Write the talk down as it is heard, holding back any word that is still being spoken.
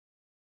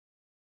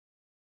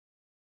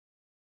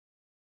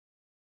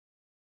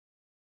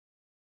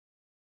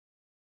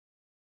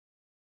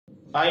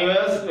Hi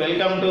viewers,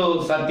 welcome to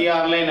Satya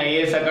online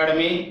IAS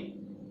academy.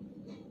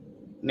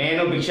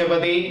 నేను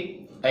భిక్షపతి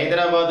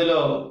హైదరాబాద్లో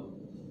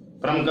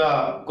ప్రముఖ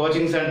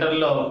కోచింగ్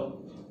సెంటర్లో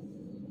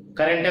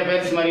కరెంట్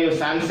అఫైర్స్ మరియు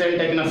సైన్స్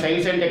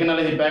అండ్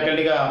టెక్నాలజీ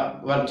ఫ్యాకల్టీగా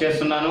వర్క్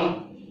చేస్తున్నాను.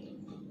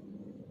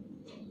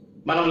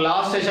 మనం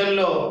లాస్ట్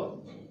సెషన్లో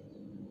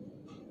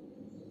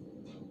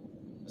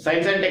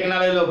సైన్స్ అండ్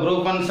టెక్నాలజీలో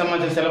గ్రూప్ 1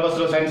 సంబంధించిన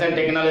సిలబస్లో సైన్స్ అండ్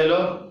టెక్నాలజీలో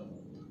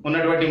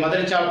ఉన్నటువంటి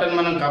మొదటి చాప్టర్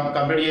మనం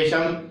కంప్లీట్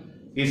చేశాం.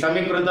 ఈ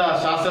సమీకృత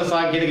శాస్త్ర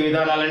సాంకేతిక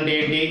విధానాలు అంటే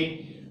ఏంటి,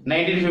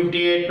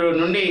 1958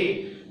 నుండి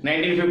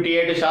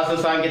 1958 శాస్త్ర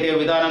సాంకేతిక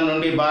విధానం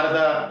నుండి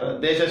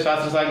భారతదేశ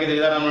శాస్త్ర సాంకేతిక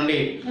విధానం నుండి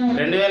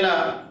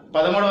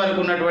 2013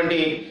 వరకు ఉన్నటువంటి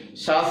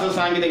శాస్త్ర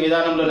సాంకేతిక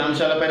విధానంలోని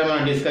అంశాలపైన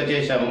మనం డిస్కస్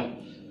చేశాము.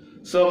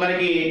 సో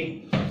మనకి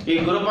ఈ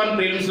గ్రూప్ 1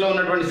 ప్రిలిమ్స్ లో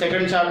ఉన్నటువంటి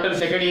సెకండ్ చాప్టర్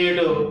సెకండ్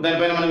యూనిట్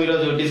దానిపైన మనం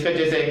ఈరోజు డిస్కస్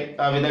చేసే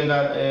ఆ విధంగా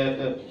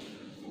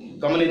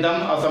గమనిద్దాం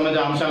ఆ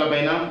సంబంధించిన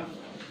అంశాలపైన.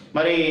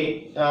 మరి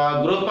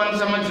గ్రూప్ 1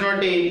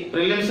 సంబంధించినటువంటి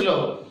ప్రిలిమ్స్ లో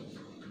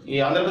ఈ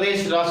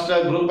ఆంధ్రప్రదేశ్ రాష్ట్ర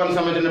గ్రూప్ 1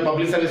 సంబంధించిన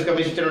పబ్లిక్ సర్వీస్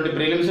కమిషన్ ఇచ్చినటువంటి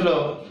ప్రిలిమ్స్ లో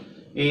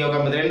ఈ ఒక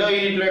రెండో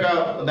యూనిట్ లో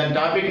దాని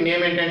టాపిక్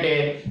నేమ్ ఏంటంటే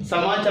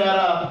సమాచార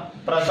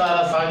ప్రసార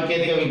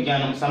సాంకేతిక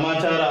విజ్ఞానం.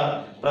 సమాచార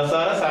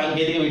ప్రసార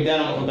సాంకేతిక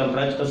విజ్ఞానం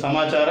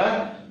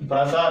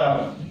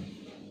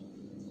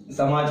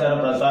సమాచార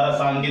ప్రసార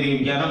సాంకేతిక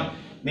విజ్ఞానం.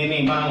 దీన్ని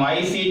మనం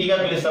ఐసీటీగా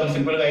పిలుస్తాం,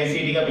 సింపుల్ గా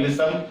ఐసీటీగా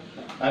పిలుస్తాం,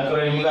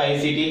 అక్రోనిమ్ గా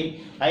ఐసీటీ.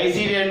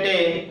 ఐసీటీ అంటే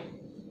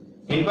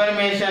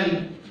ఇన్ఫర్మేషన్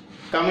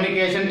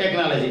కమ్యూనికేషన్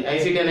టెక్నాలజీ.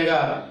 ఐసీటీ అనగా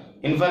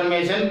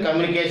ఇన్ఫర్మేషన్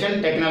కమ్యూనికేషన్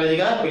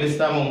టెక్నాలజీగా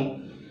పిలుస్తాము.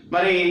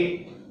 మరి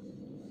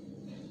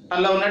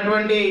అందులో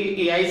ఉన్నటువంటి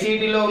ఈ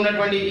ఐసీటీలో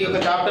ఉన్నటువంటి ఈ యొక్క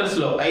చాప్టర్స్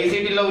లో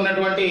ఐసీటీలో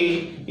ఉన్నటువంటి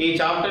ఈ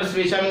చాప్టర్స్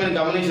విషయాన్ని మనం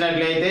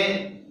గమనించినట్లయితే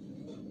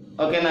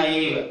ఓకేనా,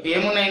 ఈ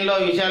ఏమున్న ఇందులో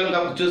విషయాలు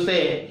చూస్తే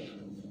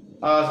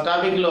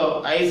టాపిక్ లో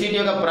ఐసీటీ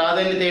యొక్క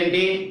ప్రాధాన్యత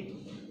ఏంటి,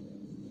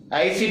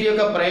 ఐసీటీ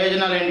యొక్క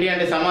ప్రయోజనాలు ఏంటి,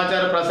 అంటే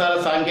సమాచార ప్రసార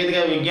సాంకేతిక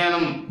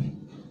విజ్ఞానం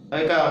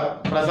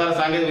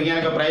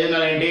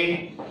ప్రయోజనాలు ఏంటి,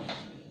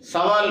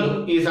 సవాళ్ళు,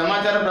 ఈ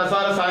సమాచార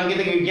ప్రసార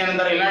సాంకేతిక విజ్ఞానం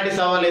ద్వారా ఎలాంటి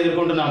సవాళ్ళు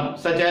ఎదుర్కొంటున్నాం,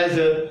 సచ్ యాజ్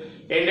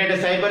ఏంటంటే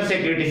సైబర్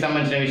సెక్యూరిటీ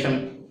సంబంధించిన విషయం.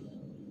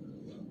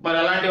 మరి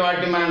అలాంటి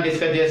వాటిని మనం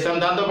డిస్కస్ చేస్తాం.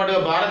 దాంతోపాటుగా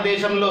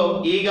భారతదేశంలో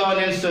ఈ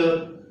గవర్నెన్స్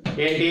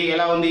ఏంటి,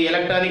 ఎలా ఉంది,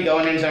 ఎలక్ట్రానిక్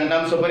గవర్నెన్స్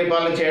అంటాం.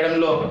 సుపరిపాలన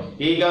చేయడంలో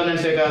ఈ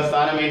గవర్నెన్స్ యొక్క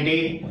స్థానం ఏంటి,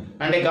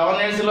 అంటే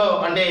గవర్నెన్స్ లో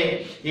అంటే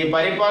ఈ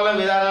పరిపాలన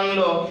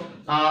విధానంలో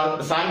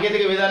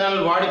సాంకేతిక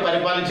విధానాలను వాడి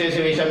పరిపాలన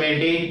చేసే విషయం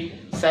ఏంటి,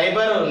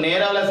 సైబర్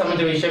నేరాలకు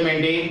సంబంధించిన విషయం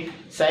ఏంటి,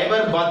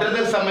 సైబర్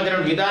భద్రతకు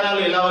సంబంధించిన విధానాలు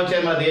ఎలా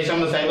వచ్చాయి మన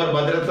దేశంలో, సైబర్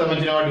భద్రతకు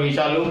సంబంధించిన వాటి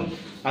విషయాలు.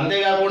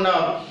 అంతేకాకుండా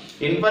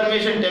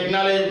ఇన్ఫర్మేషన్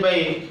టెక్నాలజీపై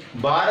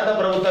భారత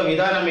ప్రభుత్వ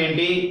విధానం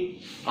ఏంటి,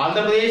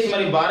 ఆంధ్రప్రదేశ్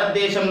మరి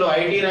భారతదేశంలో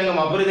ఐటీ రంగం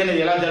అభివృద్ధి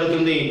అనేది ఎలా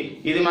జరుగుతుంది,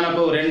 ఇది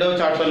మనకు రెండవ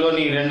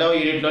చాప్టర్లోని రెండవ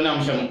యూనిట్లోని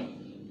అంశం.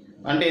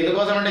 అంటే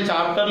ఎందుకోసం అంటే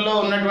చాప్టర్లో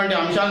ఉన్నటువంటి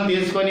అంశాలను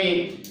తీసుకొని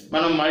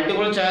మనం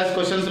మల్టిపుల్ చాయిస్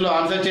క్వశ్చన్స్లో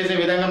ఆన్సర్ చేసే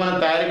విధంగా మనం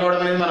తయారు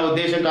కావడం అనేది మన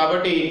ఉద్దేశం.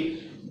 కాబట్టి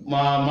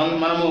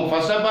మనము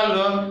ఫస్ట్ ఆఫ్ ఆల్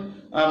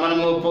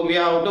మనము we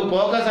have to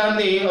focus on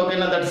the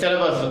ఓకేనా దట్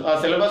సిలబస్. ఆ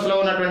సిలబస్ లో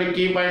ఉన్నటువంటి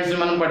కీ పాయింట్స్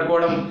మనం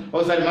పట్టుకోవడం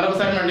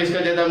మరొకసారి మనం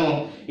డిస్కస్ చేద్దాము.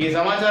 ఈ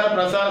సమాచార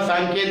ప్రసార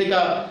సాంకేతిక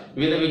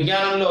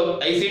విజ్ఞానంలో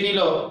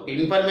ఐసీటీలో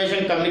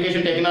ఇన్ఫర్మేషన్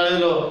కమ్యూనికేషన్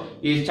టెక్నాలజీలో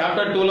ఈ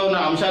చాప్టర్ 2లో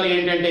ఉన్న అంశాలు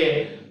ఏంటంటే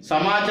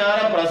సమాచార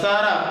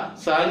ప్రసార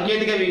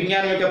సాంకేతిక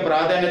విజ్ఞానం యొక్క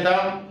ప్రాధాన్యత,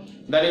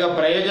 దాని యొక్క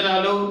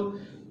ప్రయోజనాలు,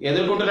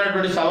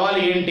 ఎదుర్కొంటున్నటువంటి సవాలు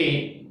ఏంటి,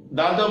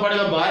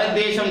 దాంతోపాటుగా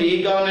భారతదేశం ఈ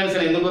గవర్నెన్స్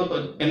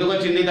ఎందుకు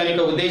వచ్చింది, దాని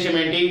యొక్క ఉద్దేశం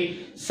ఏంటి,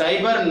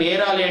 సైబర్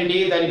నేరాలు ఏంటి,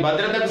 దాని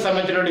భద్రతకు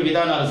సంబంధించినటువంటి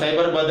విధానాలు,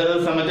 సైబర్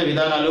భద్రతకు సంబంధించిన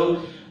విధానాలు,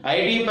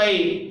 ఐటీపై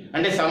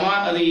అంటే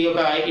అది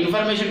యొక్క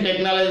ఇన్ఫర్మేషన్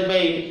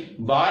టెక్నాలజీపై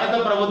భారత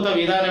ప్రభుత్వ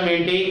విధానం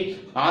ఏంటి,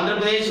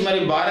 ఆంధ్రప్రదేశ్ మరి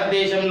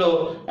భారతదేశంలో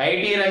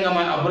ఐటీ రంగం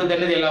అభివృద్ధి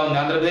అనేది ఎలా ఉంది,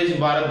 ఆంధ్రప్రదేశ్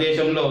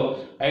భారతదేశంలో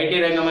ఐటీ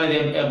రంగం అనేది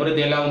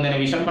అభివృద్ధి ఎలా ఉంది అనే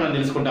విషయం మనం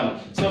తెలుసుకుంటాం.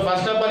 సో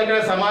ఫస్ట్ ఆఫ్ ఆల్ ఇక్కడ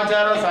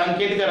సమాచార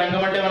సాంకేతిక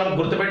రంగం అంటే మనం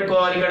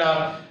గుర్తుపెట్టుకోవాలి ఇక్కడ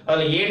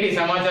అసలు ఏంటి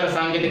సమాచార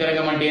సాంకేతిక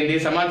రంగం అంటే ఏంటి,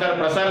 సమాచార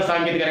ప్రసార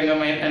సాంకేతిక రంగం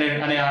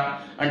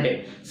అంటే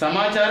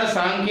సమాచార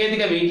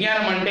సాంకేతిక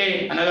విజ్ఞానం అంటే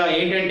అనగా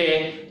ఏంటంటే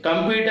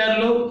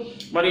కంప్యూటర్లు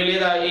మరియు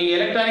లేదా ఈ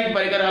ఎలక్ట్రానిక్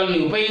పరికరాలను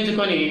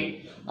ఉపయోగించుకొని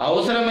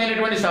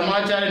అవసరమైనటువంటి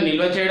సమాచారాన్ని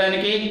నిల్వ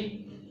చేయడానికి,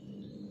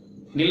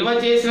 నిల్వ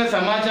చేసిన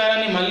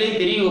సమాచారాన్ని మళ్ళీ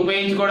తిరిగి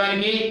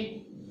ఉపయోగించుకోవడానికి,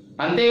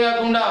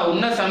 అంతేకాకుండా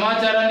ఉన్న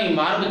సమాచారాన్ని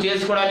మార్పు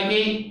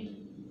చేసుకోవడానికి,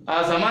 ఆ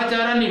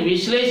సమాచారాన్ని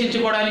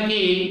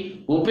విశ్లేషించుకోవడానికి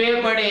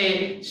ఉపయోగపడే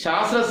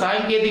శాస్త్ర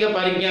సాంకేతిక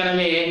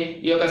పరిజ్ఞానమే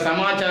ఈ యొక్క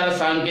సమాచార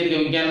సాంకేతిక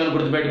విజ్ఞానం అని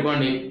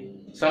గుర్తుపెట్టుకోండి.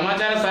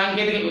 సమాచార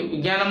సాంకేతిక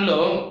విజ్ఞానంలో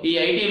ఈ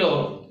ఐటీలో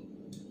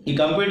ఈ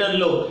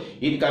కంప్యూటర్లు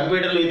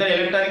ఇతర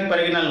ఎలక్ట్రానిక్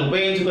పరిజ్ఞానాలను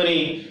ఉపయోగించుకొని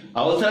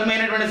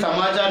అవసరమైనటువంటి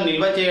సమాచారం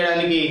నిల్వ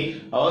చేయడానికి,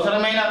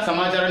 అవసరమైన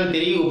సమాచారాన్ని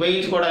తిరిగి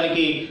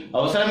ఉపయోగించుకోవడానికి,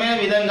 అవసరమైన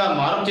విధంగా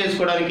మార్పు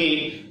చేసుకోవడానికి,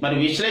 మరి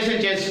విశ్లేషణ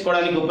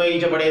చేసుకోవడానికి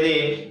ఉపయోగించబడేదే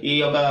ఈ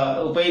యొక్క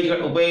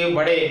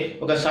ఉపయోగపడే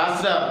ఒక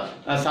శాస్త్ర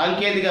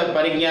సాంకేతిక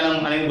పరిజ్ఞానం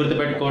అనేది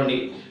గుర్తుపెట్టుకోండి.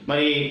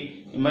 మరి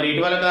మరి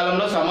ఇటీవల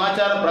కాలంలో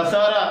సమాచార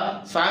ప్రసార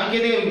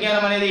సాంకేతిక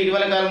విజ్ఞానం అనేది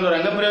ఇటీవల కాలంలో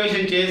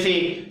రంగప్రవేశం చేసి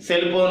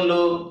సెల్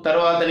ఫోన్లు,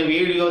 తర్వాత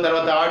వీడియో,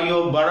 తర్వాత ఆడియో,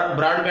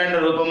 బ్రాడ్బ్యాండ్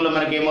రూపంలో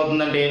మనకి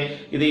ఏమవుతుందంటే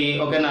ఇది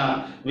ఒకనా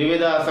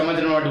వివిధ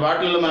సంబంధించిన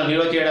వాటిల్లో మనం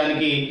నిల్వ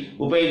చేయడానికి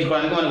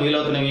ఉపయోగించుకోవడానికి మనకు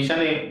వీలవుతున్న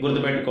విషయాన్ని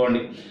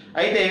గుర్తుపెట్టుకోండి.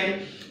 అయితే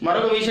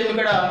మరొక విషయం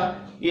ఇక్కడ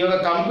ఈ యొక్క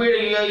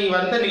కంప్యూటర్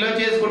ఇవంతా నిల్వ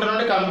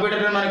చేసుకుంటామంటే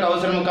కంప్యూటర్ మనకు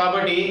అవసరం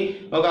కాబట్టి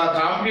ఒక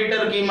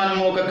కంప్యూటర్కి మనం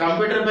ఒక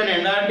కంప్యూటర్ పైన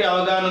ఎలాంటి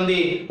అవగాహన ఉంది,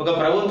 ఒక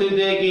ప్రభుత్వ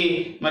ఉద్యోగికి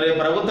మరి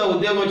ప్రభుత్వ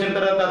ఉద్యోగం వచ్చిన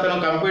తర్వాత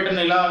అతను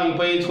కంప్యూటర్ని ఎలా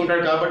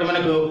ఉపయోగించుకుంటాడు కాబట్టి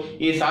మనకు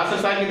ఈ శాస్త్ర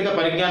సాంకేతిక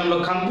పరిజ్ఞానంలో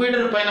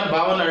కంప్యూటర్ పైన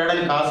భావన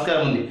అడగడానికి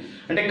ఆస్కారం ఉంది.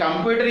 అంటే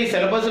కంప్యూటర్ ఈ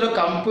సిలబస్లో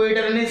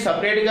కంప్యూటర్ని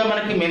సపరేట్గా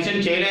మనకి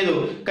మెన్షన్ చేయలేదు,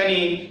 కానీ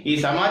ఈ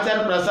సమాచార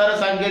ప్రసార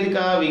సాంకేతిక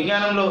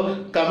విజ్ఞానంలో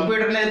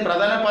కంప్యూటర్ అనేది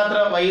ప్రధాన పాత్ర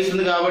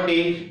వహిస్తుంది కాబట్టి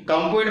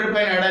కంప్యూటర్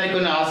పైన అడగడానికి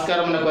కొన్ని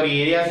ఆస్కారం ఉన్న కొన్ని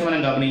ఏరియాస్ మనం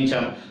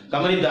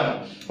గమనిద్దాం.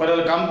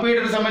 మరి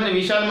కంప్యూటర్ సంబంధించిన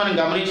విషయాలు మనం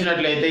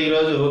గమనించినట్లయితే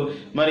ఈరోజు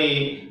మరి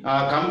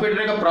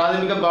కంప్యూటర్ యొక్క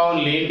ప్రాథమిక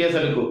భావనలు ఏంటి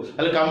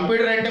అసలు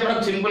కంప్యూటర్ అంటే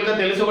మనకు సింపుల్గా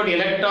తెలుసు, ఒకటి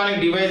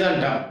ఎలక్ట్రానిక్ డివైస్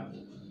అంటాం.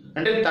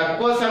 అంటే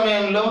తక్కువ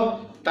సమయంలో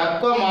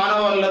తక్కువ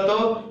మానవులతో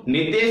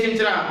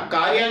నిర్దేశించిన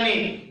కార్యాన్ని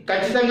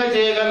ఖచ్చితంగా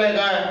చేయగల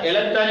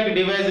ఎలక్ట్రానిక్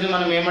డివైస్ ని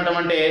మనం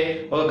ఏమంటామంటే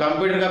ఒక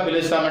కంప్యూటర్ గా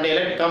పిలుస్తామంటే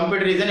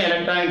computer is an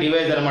electronic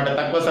device అనమాట.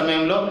 తక్కువ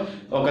సమయంలో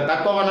ఒక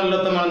తక్కువ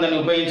వనరులతో మనం దాన్ని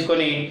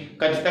ఉపయోగించుకొని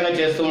ఖచ్చితంగా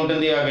చేస్తూ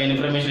ఉంటుంది,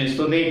 ఇన్ఫర్మేషన్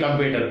ఇస్తుంది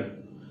కంప్యూటర్.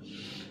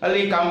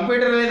 అది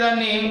కంప్యూటర్ అనే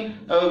దాన్ని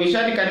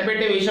విషయాన్ని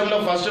కనిపెట్టే విషయంలో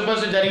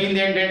ఫస్ట్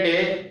జరిగింది ఏంటంటే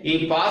ఈ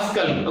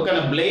పాస్కల్, ఒక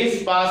బ్లైస్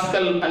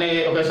పాస్కల్ అనే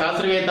ఒక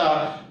శాస్త్రవేత్త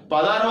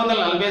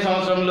 1640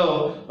 సంవత్సరంలో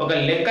ఒక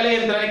లెక్కల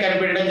యంత్రాన్ని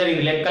కనిపెట్టడం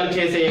జరిగింది. లెక్కలు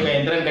చేసే ఒక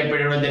యంత్రం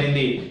కనిపెట్టడం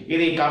జరిగింది.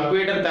 ఇది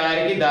కంప్యూటర్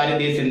తయారీకి దారి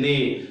తీసింది.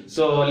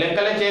 సో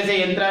లెక్కలు చేసే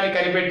యంత్రాన్ని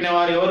కనిపెట్టిన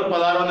వారు ఎవరు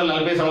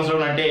 1640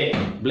 సంవత్సరం అంటే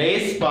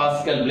బ్లైస్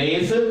పాస్కల్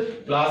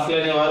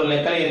అనే వారు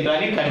లెక్కల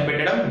యంత్రాన్ని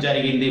కనిపెట్టడం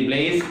జరిగింది.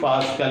 బ్లైస్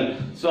పాస్కల్.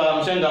 సో ఆ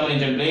అంశం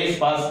గమనించండి.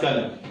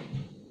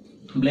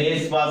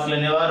 బ్లైస్ పాస్కల్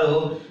అనేవారు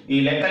ఈ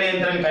లెక్కల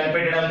యంత్రాన్ని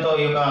కనిపెట్టడంతో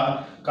ఈ యొక్క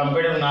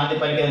కంప్యూటర్ నాంది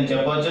పలికిందని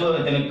చెప్పవచ్చు.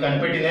 ఇతనికి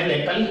కనిపెట్టిందే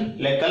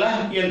లెక్కల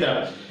యంత్రం.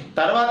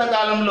 తర్వాత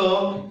కాలంలో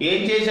ఏం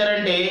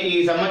చేశారంటే ఈ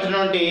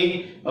సంబంధించినటువంటి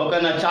ఒక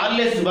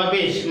చార్లెస్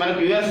బబేజ్, మనకు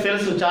యుఎస్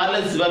తెలుసు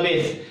చార్లెస్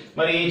బబేజ్.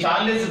 మరి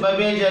చార్లెస్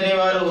బబేజ్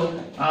అనేవారు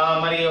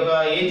మరి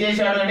ఏం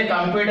చేశాడు అంటే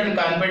కంప్యూటర్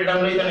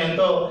కనిపెట్టడంలో ఇతను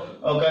ఎంతో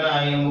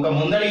ఒక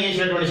ముందడి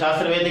చేసినటువంటి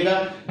శాస్త్రవేత్తగా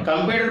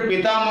కంప్యూటర్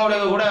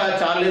పితామహుడుగా కూడా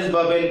చార్లెస్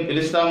బబేజ్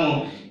పిలుస్తాము.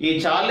 ఈ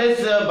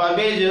చార్లెస్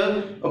బబేజ్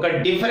ఒక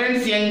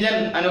డిఫరెన్స్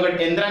ఇంజన్ అని ఒక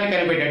యంత్రాన్ని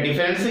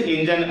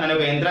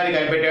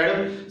కనిపెట్టాడు.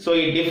 సో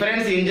ఈ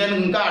డిఫరెన్స్ ఇంజన్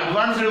ఇంకా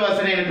అడ్వాన్స్డ్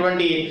వర్షన్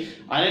అయినటువంటి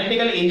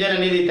అనలిటికల్ ఇంజన్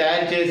అనేది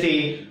తయారు చేసి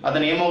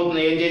అతను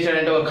ఏం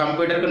చేశాడంటే ఒక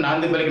కంప్యూటర్ కు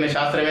నాంది పలికిన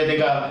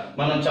శాస్త్రవేత్తగా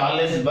మనం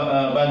చార్లెస్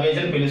బబేజ్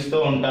అని పిలుస్తూ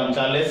ఉంటాం.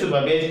 చార్లెస్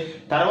బబేజ్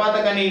తర్వాత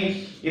కానీ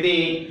ఇది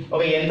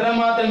ఒక యంత్రం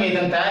మాత్రమే,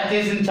 ఇతను తయారు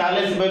చేసిన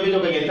చార్లెస్ బబేజ్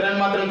ఒక యంత్రాన్ని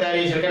మాత్రం తయారు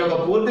చేశాడు. కానీ ఒక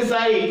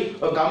పూర్తిసారి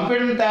ఒక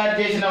కంప్యూటర్ తయారు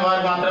చేసిన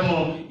వారు మాత్రము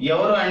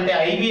ఎవరు అంటే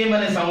IBM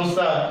అనే సంస్థ,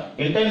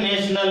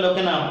 ఇంటర్నేషనల్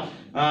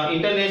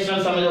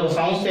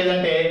సంస్థ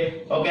ఏదంటే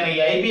ఈ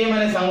IBM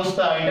అనే సంస్థ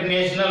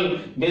ఇంటర్నేషనల్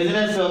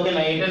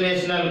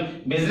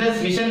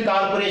బిజినెస్ మిషన్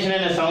కార్పొరేషన్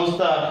అనే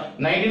సంస్థ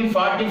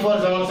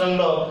 1944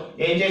 సంవత్సరంలో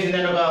ఏం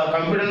చేసిందంటే ఒక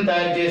కంప్యూటర్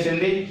తయారు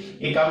చేసింది.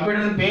 ఈ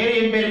కంప్యూటర్ పేరు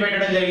ఏం పేరు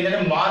పెట్టడం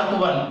జరిగిందంటే మార్క్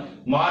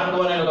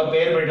 1 అని ఒక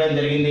పేరు పెట్టడం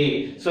జరిగింది.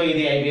 సో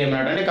ఇది IBM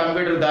అంటే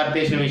కంప్యూటర్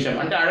దారితీసిన విషయం.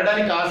 అంటే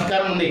అడగడానికి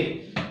ఆస్కారం ఉంది.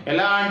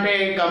 ఎలా అంటే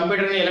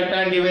కంప్యూటర్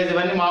ఎలక్ట్రానిక్ డివైస్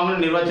ఇవన్నీ మామూలు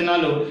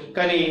నిర్వచనాలు,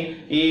 కానీ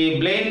ఈ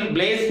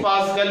బ్లైస్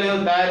పాస్కల్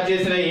తయారు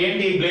చేసిన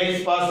ఏంటి బ్లైస్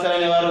పాస్కల్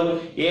అనేవారు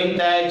ఏం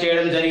తయారు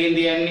చేయడం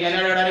జరిగింది అని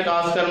అడగడానికి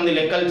ఆస్కారం ఉంది.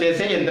 లెక్కలు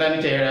చేసే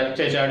యంత్రాన్ని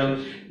చేశాడు.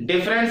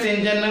 డిఫరెన్స్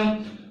ఇంజన్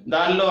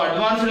దానిలో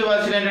అడ్వాన్స్డ్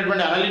వర్షన్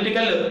అయినటువంటి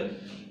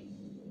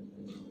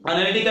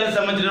అనలిటికల్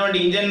సంబంధించినటువంటి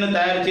ఇంజన్ ను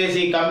తయారు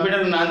చేసి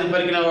కంప్యూటర్ నాంది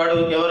పలికిన వాడు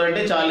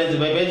ఎవరంటే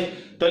చార్లెస్ బబేజ్.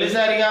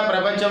 తొలిసారిగా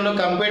ప్రపంచంలో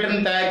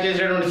కంప్యూటర్ని తయారు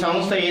చేసినటువంటి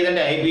సంస్థ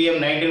ఏదంటే IBM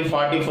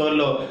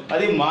 1944లో,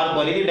 అది మార్క్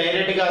 1. ఇది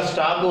డైరెక్ట్ గా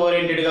స్టాక్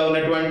ఓరియంటెడ్ గా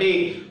ఉన్నటువంటి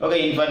ఒక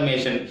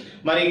ఇన్ఫర్మేషన్.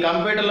 మరి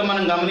కంప్యూటర్లో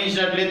మనం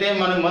గమనించినట్లయితే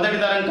మనకు మొదటి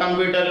తరం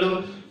కంప్యూటర్లు,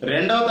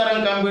 రెండవ తరం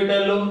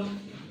కంప్యూటర్లు,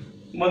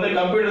 మొదటి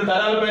కంప్యూటర్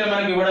తరాలపైన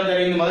మనకి ఇవ్వడం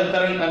జరిగింది. మొదటి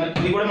తరం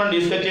ఇది కూడా మనం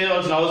డిస్కస్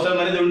చేయవలసిన అవసరం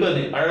అనేది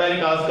ఉంటుంది,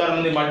 అడగడానికి ఆస్కారం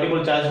ఉంది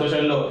మల్టిపుల్ చాయిస్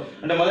క్వశ్చన్ లో.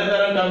 అంటే మొదటి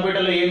తరం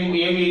కంప్యూటర్లో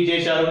ఏమి యూజ్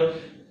చేశారు,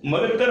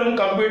 మొదటి తరం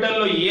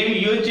కంప్యూటర్లో ఏమి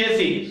యూజ్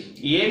చేసి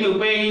ఏమి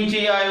ఉపయోగించి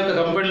ఆ యొక్క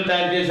కంప్యూటర్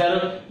తయారు చేశారు,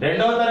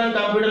 రెండవ తరం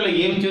కంప్యూటర్లో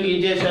ఏం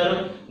యూజ్ చేశారు,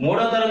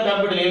 మూడో తరం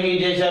కంప్యూటర్ ఏమి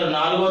యూజ్ చేశారు,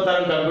 నాలుగో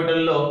తరం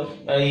కంప్యూటర్లో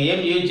ఏం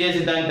యూజ్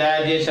చేసి దాన్ని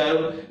తయారు చేశారు,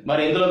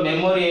 మరి ఇందులో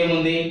మెమొరీ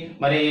ఏముంది,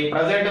 మరి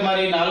ప్రజెంట్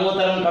మరి నాలుగో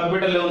తరం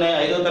కంప్యూటర్లు ఉన్నాయి,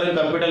 ఐదో తరం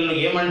కంప్యూటర్లు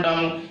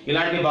ఏమంటాము,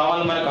 ఇలాంటి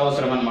భావనలు మనకు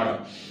అవసరం అన్నమాట.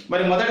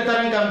 మరి మొదటి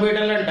తరం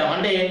కంప్యూటర్లు అంటాం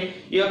అంటే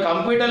ఈ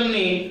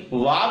కంప్యూటర్ని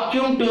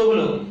వాక్యూమ్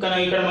ట్యూబ్లు, కానీ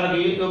ఇక్కడ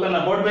మనకి ఒక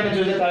బోర్డు పైన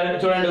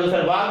చూడండి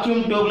ఒకసారి,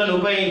 వాక్యూమ్ ట్యూబ్లను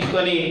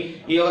ఉపయోగించుకొని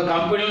ఈ యొక్క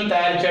కంప్యూటర్ని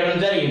తయారు చేయడం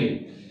జరిగింది.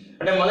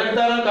 అంటే మొదటి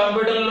తరం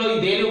కంప్యూటర్లో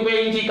దేని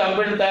ఉపయోగించి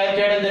కంప్యూటర్ తయారు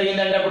చేయడం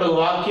జరిగింది అంటే అప్పుడు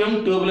వాక్యూమ్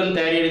ట్యూబ్లను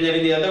తయారు చేయడం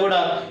జరిగింది. అది కూడా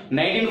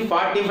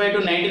 1945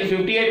 to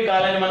 1958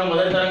 కాలాన్ని మనం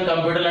మొదటి తరం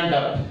కంప్యూటర్లు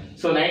అంటాం.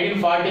 సో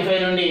 1945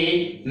 నుండి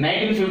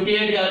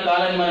 1958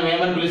 కాలాన్ని మనం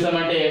ఏమని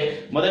పిలుస్తామంటే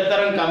మొదటి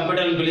తరం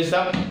కంప్యూటర్ని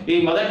పిలుస్తాం. ఈ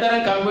మొదటి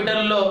తరం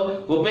కంప్యూటర్లో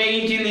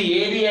ఉపయోగించింది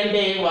ఏది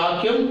అంటే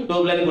వాక్యూమ్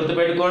ట్యూబ్లని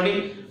గుర్తుపెట్టుకోండి.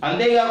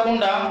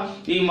 అంతేకాకుండా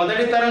ఈ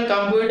మొదటి తరం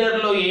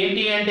కంప్యూటర్లో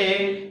ఏంటి అంటే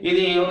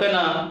ఇది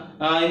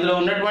ఇందులో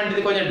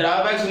ఉన్నటువంటిది కొంచెం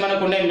డ్రాబ్యాక్స్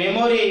మనకు ఉండే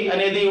మెమొరీ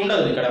అనేది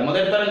ఉండదు. ఇక్కడ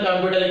మొదటి తరం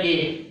కంప్యూటర్కి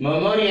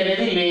మెమొరీ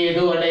అనేది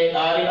లేదు, అంటే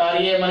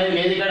ఆర్ఏఎం అనేది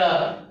లేదు. ఇక్కడ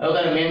ఒక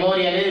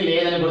మెమొరీ అనేది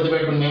లేదని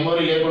గుర్తుపెట్టుకోండి.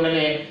 మెమొరీ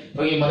లేకుండానే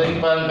ఈ మొదటి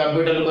తరం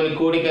కంప్యూటర్లు కొన్ని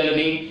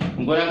కూడికలని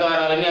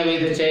గుణకారాలని అవి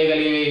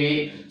చేయగలిగేవి.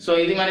 సో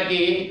ఇది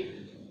మనకి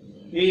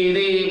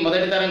ఇది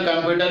మొదటి తరం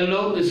కంప్యూటర్లు.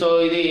 సో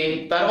ఇది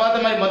తర్వాత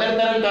మరి మొదటి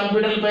తరం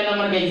కంప్యూటర్ల పైన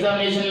మనకి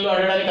ఎగ్జామినేషన్లు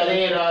అడగడానికి అదే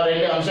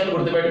 2 అంశాలు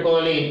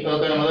గుర్తుపెట్టుకోవాలి.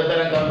 ఒక మొదటి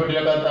తరం కంప్యూటర్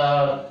యొక్క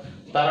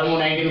తరము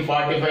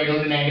 1945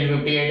 నుండి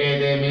 1958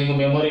 అయితే మీకు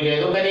మెమొరీ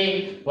లేదు, కానీ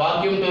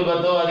వాక్యూమ్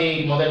ట్యూబర్తో అది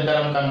మొదటి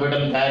తరం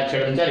కంప్యూటర్లు తయారు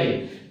చేయడం జరిగింది.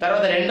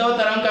 తర్వాత రెండవ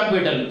తరం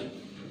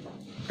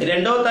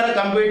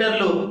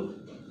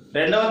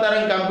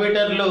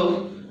కంప్యూటర్లు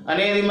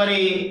అనేది మరి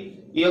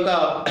ఈ యొక్క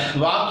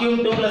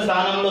వాక్యూమ్ ట్యూబ్ల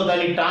స్థానంలో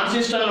దాని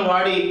ట్రాన్సిస్టర్లను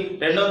వాడి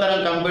రెండవ తరం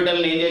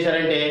కంప్యూటర్ని ఏం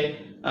చేశారంటే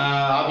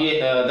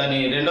దాని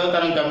రెండవ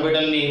తరం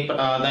కంప్యూటర్ని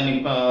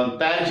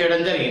తయారు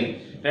చేయడం జరిగింది.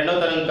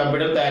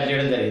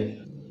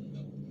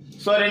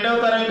 సో రెండవ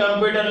తరం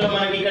కంప్యూటర్లో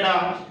మనకి ఇక్కడ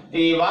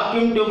ఈ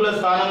వాక్యూమ్ ట్యూబ్ల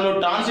స్థానంలో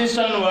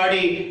ట్రాన్సిస్టర్లను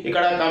వాడి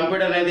ఇక్కడ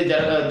కంప్యూటర్ అనేది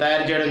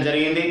తయారు చేయడం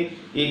జరిగింది.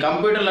 ఈ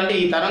కంప్యూటర్లు అంటే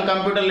ఈ తరం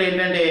కంప్యూటర్లు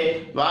ఏంటంటే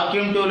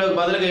వాక్యూమ్ ట్యూబ్లకు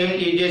బదులుగా ఏం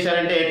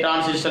చేశారంటే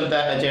ట్రాన్సిస్టర్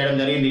చేయడం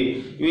జరిగింది.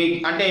 ఇవి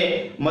అంటే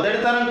మొదటి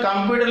తరం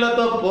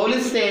కంప్యూటర్లతో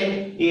పోలిస్తే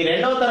ఈ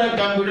రెండవ తరం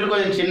కంప్యూటర్లు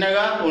కొంచెం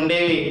చిన్నగా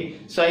ఉండేవి.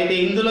 సో అయితే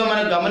ఇందులో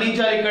మనం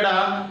గమనించాలి, ఇక్కడ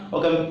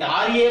ఒక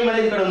ఆర్ఏఎం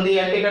అనేది ఇక్కడ ఉంది,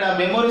 అంటే ఇక్కడ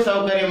మెమొరీ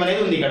సౌకర్యం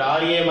అనేది ఉంది. ఇక్కడ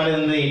ఆర్ఏఎం అనేది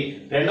ఉంది.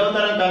 రెండవ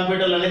తరం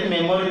కంప్యూటర్లు అనేది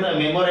మెమొరీ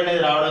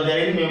అనేది రావడం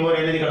జరిగింది. మెమొరీ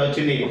అనేది ఇక్కడ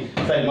వచ్చింది.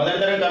 సరే, మొదటి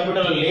తరం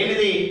కంప్యూటర్లో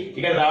లేనిది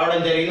ఇక్కడ రావడం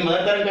జరిగింది.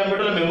 మొదటి తరం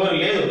కంప్యూటర్లో మెమొరీ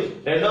లేదు,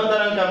 రెండవ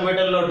తరం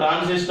కంప్యూటర్లో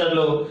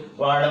ట్రాన్సిస్టర్లు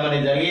వాడడం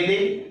అనేది జరిగింది.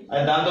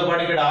 దాంతో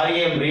పాటు ఇక్కడ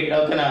ఆర్ఏఎం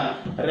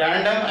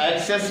ర్యాండమ్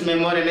యాక్సెస్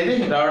మెమొరీ అనేది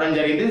రావడం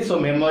జరిగింది. సో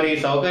మెమొరీ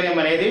సౌకర్యం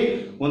అనేది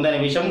ఉందనే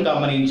విషయం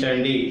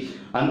గమనించండి.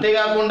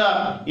 అంతేకాకుండా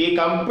ఈ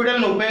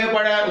కంప్యూటర్ను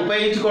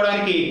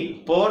ఉపయోగించుకోవడానికి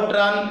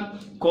పోర్ట్రాన్,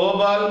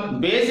 కోబాల్,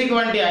 బేసిక్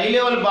వంటి హై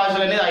లెవెల్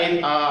భాషలు అనేది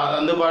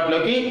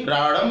అందుబాటులోకి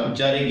రావడం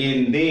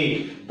జరిగింది.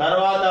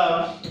 తర్వాత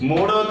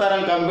మూడవ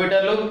తరం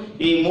కంప్యూటర్లు.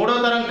 ఈ మూడవ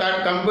తరం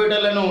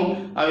కంప్యూటర్లను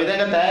ఆ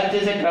విధంగా తయారు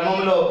చేసే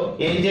క్రమంలో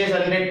ఏం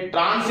చేశారంటే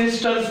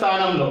ట్రాన్సిస్టర్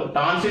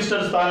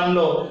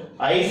స్థానంలో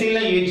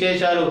ఐసీలను యూజ్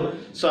చేశారు.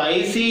 సో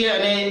ఐసీ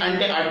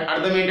అంటే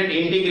అర్థం ఏంటంటే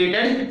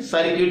ఇంటిగ్రేటెడ్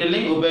సర్క్యూట్ని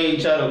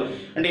ఉపయోగించారు.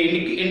 అంటే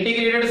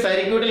ఇంటిగ్రేటెడ్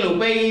సర్క్యూట్ని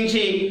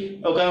ఉపయోగించి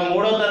ఒక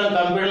మూడవ తరం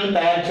కంప్యూటర్లను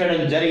తయారు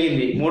చేయడం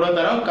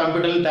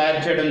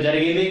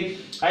జరిగింది.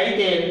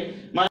 అయితే